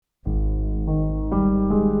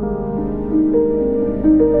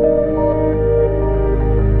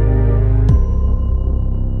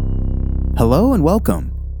Hello and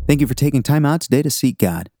welcome. Thank you for taking time out today to seek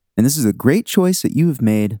God. And this is a great choice that you have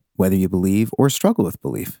made, whether you believe or struggle with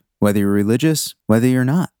belief, whether you're religious, whether you're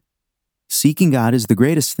not. Seeking God is the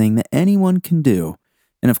greatest thing that anyone can do.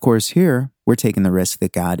 And of course, here, we're taking the risk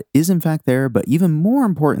that God is in fact there, but even more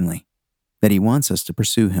importantly, that He wants us to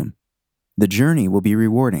pursue Him. The journey will be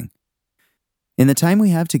rewarding. In the time we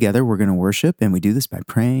have together, we're going to worship, and we do this by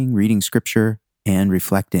praying, reading scripture, and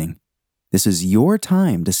reflecting. This is your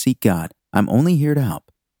time to seek God. I'm only here to help.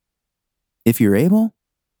 If you're able,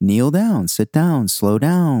 kneel down, sit down, slow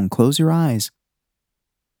down, close your eyes.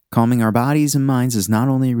 Calming our bodies and minds is not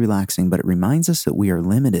only relaxing, but it reminds us that we are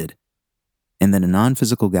limited and that a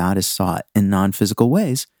non-physical God is sought in non-physical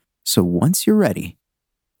ways. So once you're ready,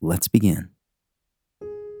 let's begin.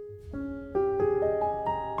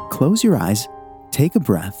 Close your eyes, take a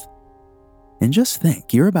breath, and just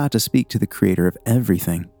think you're about to speak to the Creator of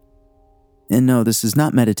everything. And no, this is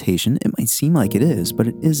not meditation. It might seem like it is, but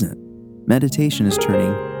it isn't. Meditation is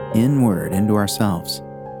turning inward into ourselves,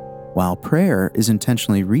 while prayer is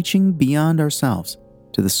intentionally reaching beyond ourselves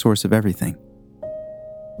to the source of everything.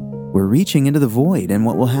 We're reaching into the void, and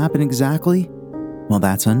what will happen exactly? Well,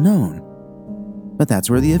 that's unknown. But that's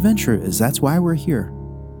where the adventure is. That's why we're here.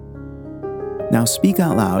 Now speak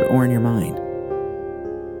out loud or in your mind.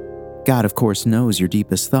 God, of course, knows your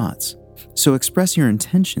deepest thoughts. So express your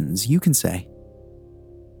intentions. You can say,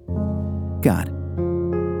 God,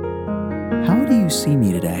 how do you see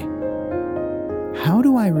me today? How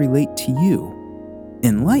do I relate to you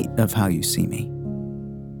in light of how you see me?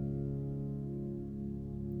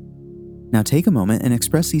 Now take a moment and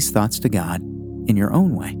express these thoughts to God in your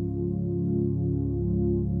own way.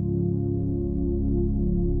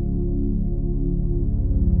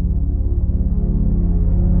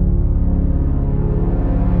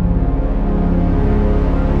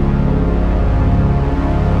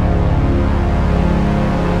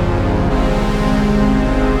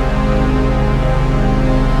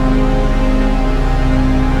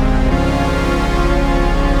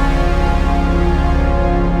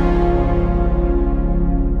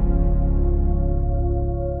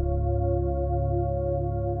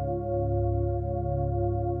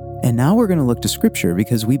 And now we're going to look to Scripture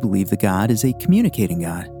because we believe that God is a communicating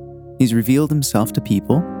God. He's revealed Himself to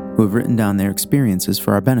people who have written down their experiences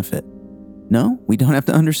for our benefit. No, we don't have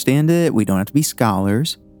to understand it. We don't have to be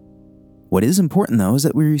scholars. What is important, though, is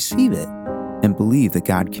that we receive it and believe that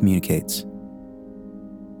God communicates.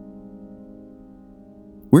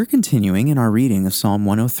 We're continuing in our reading of Psalm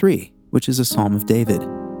 103, which is a psalm of David.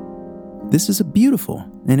 This is a beautiful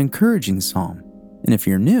and encouraging psalm, and if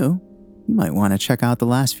you're new, you might want to check out the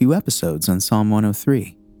last few episodes on Psalm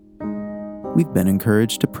 103. We've been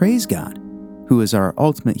encouraged to praise God, who is our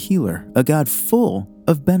ultimate healer, a God full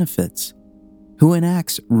of benefits, who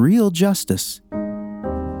enacts real justice.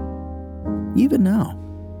 Even now,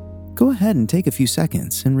 go ahead and take a few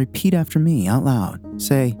seconds and repeat after me out loud.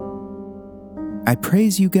 Say, I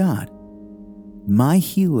praise you, God, my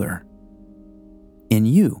healer. In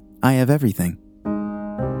you, I have everything.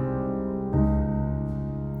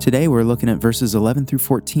 Today we're looking at verses 11 through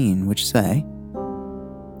 14, which say,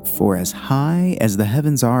 For as high as the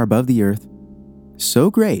heavens are above the earth, so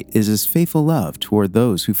great is His faithful love toward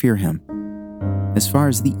those who fear Him. As far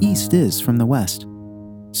as the east is from the west,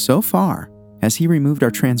 so far has He removed our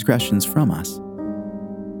transgressions from us.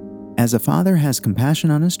 As a father has compassion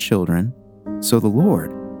on his children, so the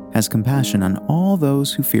Lord has compassion on all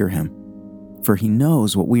those who fear Him. For He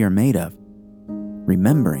knows what we are made of,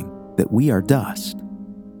 remembering that we are dust.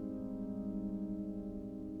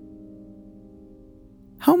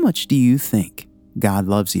 How much do you think God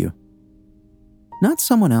loves you? Not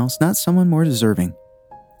someone else, not someone more deserving.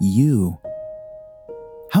 You.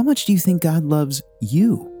 How much do you think God loves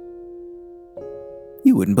you?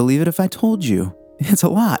 You wouldn't believe it if I told you. It's a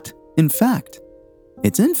lot. In fact,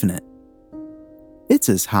 it's infinite. It's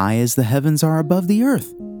as high as the heavens are above the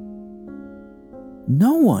earth.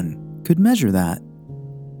 No one could measure that.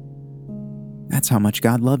 That's how much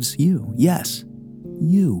God loves you. Yes,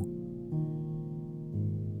 you.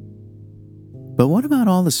 But what about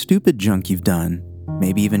all the stupid junk you've done,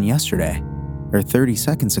 maybe even yesterday, or 30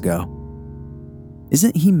 seconds ago?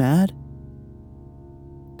 Isn't He mad?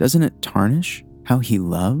 Doesn't it tarnish how He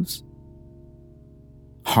loves?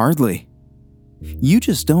 Hardly. You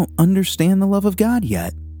just don't understand the love of God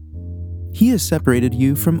yet. He has separated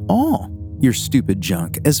you from all your stupid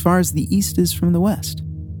junk as far as the east is from the west.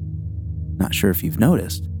 Not sure if you've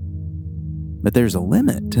noticed, but there's a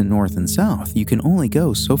limit to north and south. You can only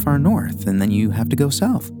go so far north, and then you have to go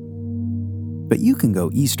south. But you can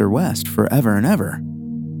go east or west forever and ever.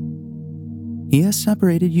 He has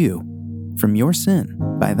separated you from your sin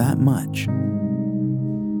by that much.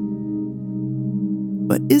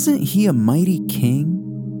 But isn't he a mighty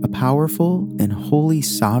king, a powerful and holy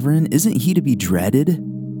sovereign? Isn't he to be dreaded?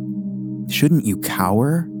 Shouldn't you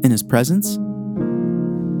cower in his presence?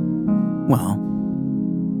 Well,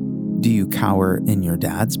 do you cower in your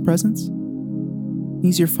dad's presence?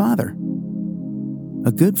 He's your father.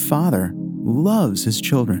 A good father loves his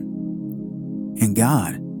children, and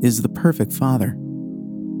God is the perfect father.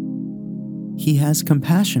 He has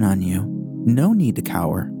compassion on you. No need to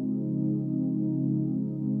cower.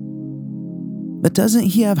 But doesn't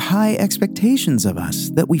he have high expectations of us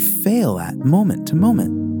that we fail at moment to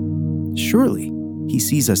moment? Surely he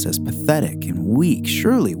sees us as pathetic and weak.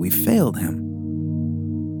 Surely we failed him.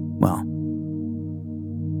 Well,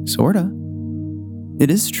 sorta. It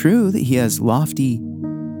is true that he has lofty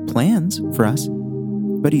plans for us,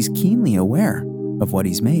 but he's keenly aware of what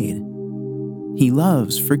he's made. He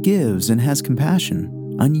loves, forgives, and has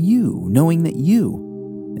compassion on you, knowing that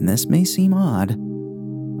you, and this may seem odd,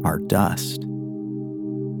 are dust.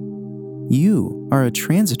 You are a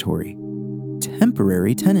transitory,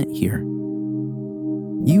 temporary tenant here.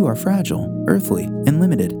 You are fragile, earthly, and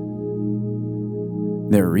limited.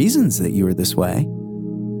 There are reasons that you are this way,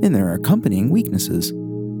 and there are accompanying weaknesses.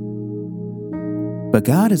 But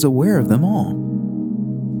God is aware of them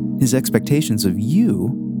all. His expectations of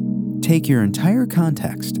you take your entire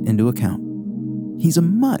context into account. He's a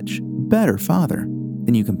much better father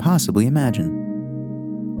than you can possibly imagine.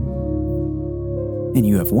 And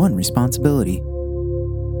you have one responsibility,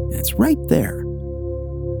 and it's right there.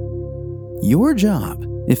 Your job,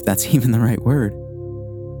 if that's even the right word,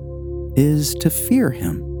 is to fear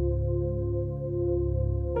him.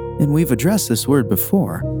 And we've addressed this word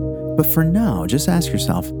before, but for now, just ask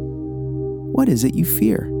yourself, what is it you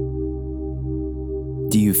fear?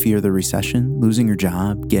 Do you fear the recession, losing your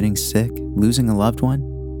job, getting sick, losing a loved one?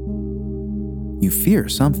 You fear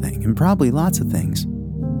something, and probably lots of things.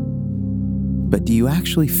 But do you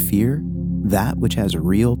actually fear that which has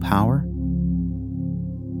real power?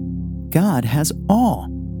 God has all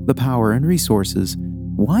the power and resources.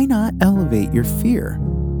 Why not elevate your fear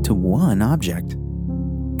to one object,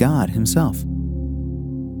 God himself?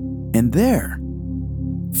 And there,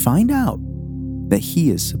 find out that he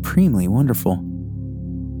is supremely wonderful.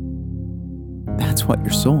 That's what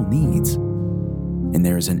your soul needs. And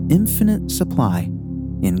there is an infinite supply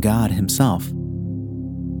in God himself.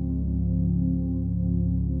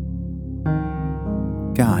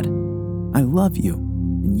 God, I love you,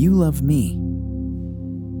 and you love me.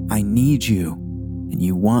 I need you, and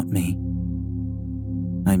you want me.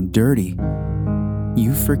 I'm dirty.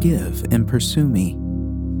 You forgive and pursue me.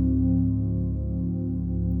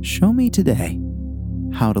 Show me today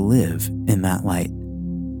how to live in that light.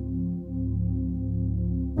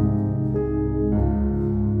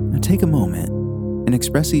 Now take a moment and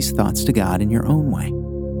express these thoughts to God in your own way.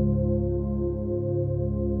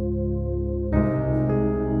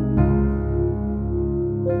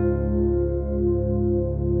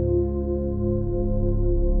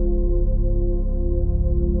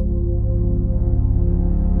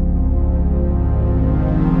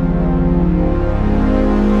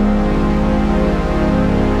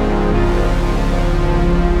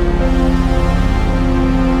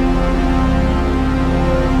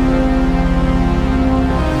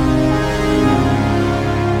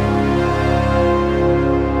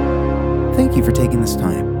 Thank you for taking this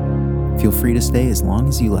time. Feel free to stay as long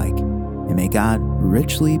as you like, and may God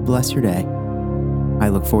richly bless your day. I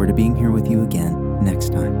look forward to being here with you again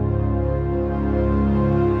next time.